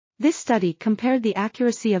This study compared the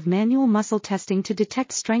accuracy of manual muscle testing to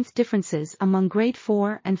detect strength differences among grade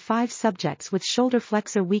 4 and 5 subjects with shoulder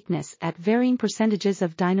flexor weakness at varying percentages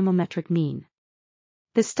of dynamometric mean.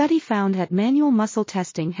 The study found that manual muscle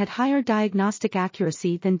testing had higher diagnostic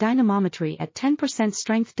accuracy than dynamometry at 10%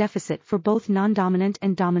 strength deficit for both non-dominant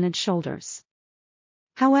and dominant shoulders.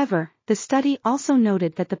 However, the study also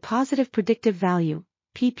noted that the positive predictive value,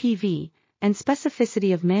 PPV, and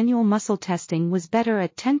specificity of manual muscle testing was better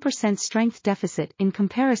at 10% strength deficit in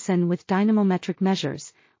comparison with dynamometric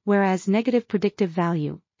measures, whereas negative predictive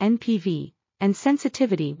value, NPV, and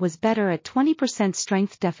sensitivity was better at 20%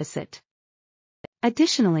 strength deficit.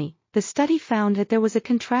 Additionally, the study found that there was a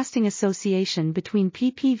contrasting association between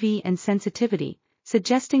PPV and sensitivity,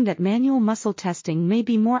 suggesting that manual muscle testing may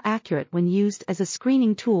be more accurate when used as a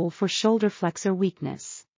screening tool for shoulder flexor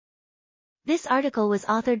weakness. This article was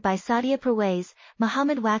authored by Saadia Perwaiz,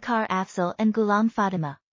 Muhammad Waqar Afzal and Ghulam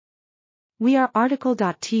Fatima. We are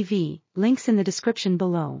RTCLTV, links in the description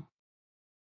below.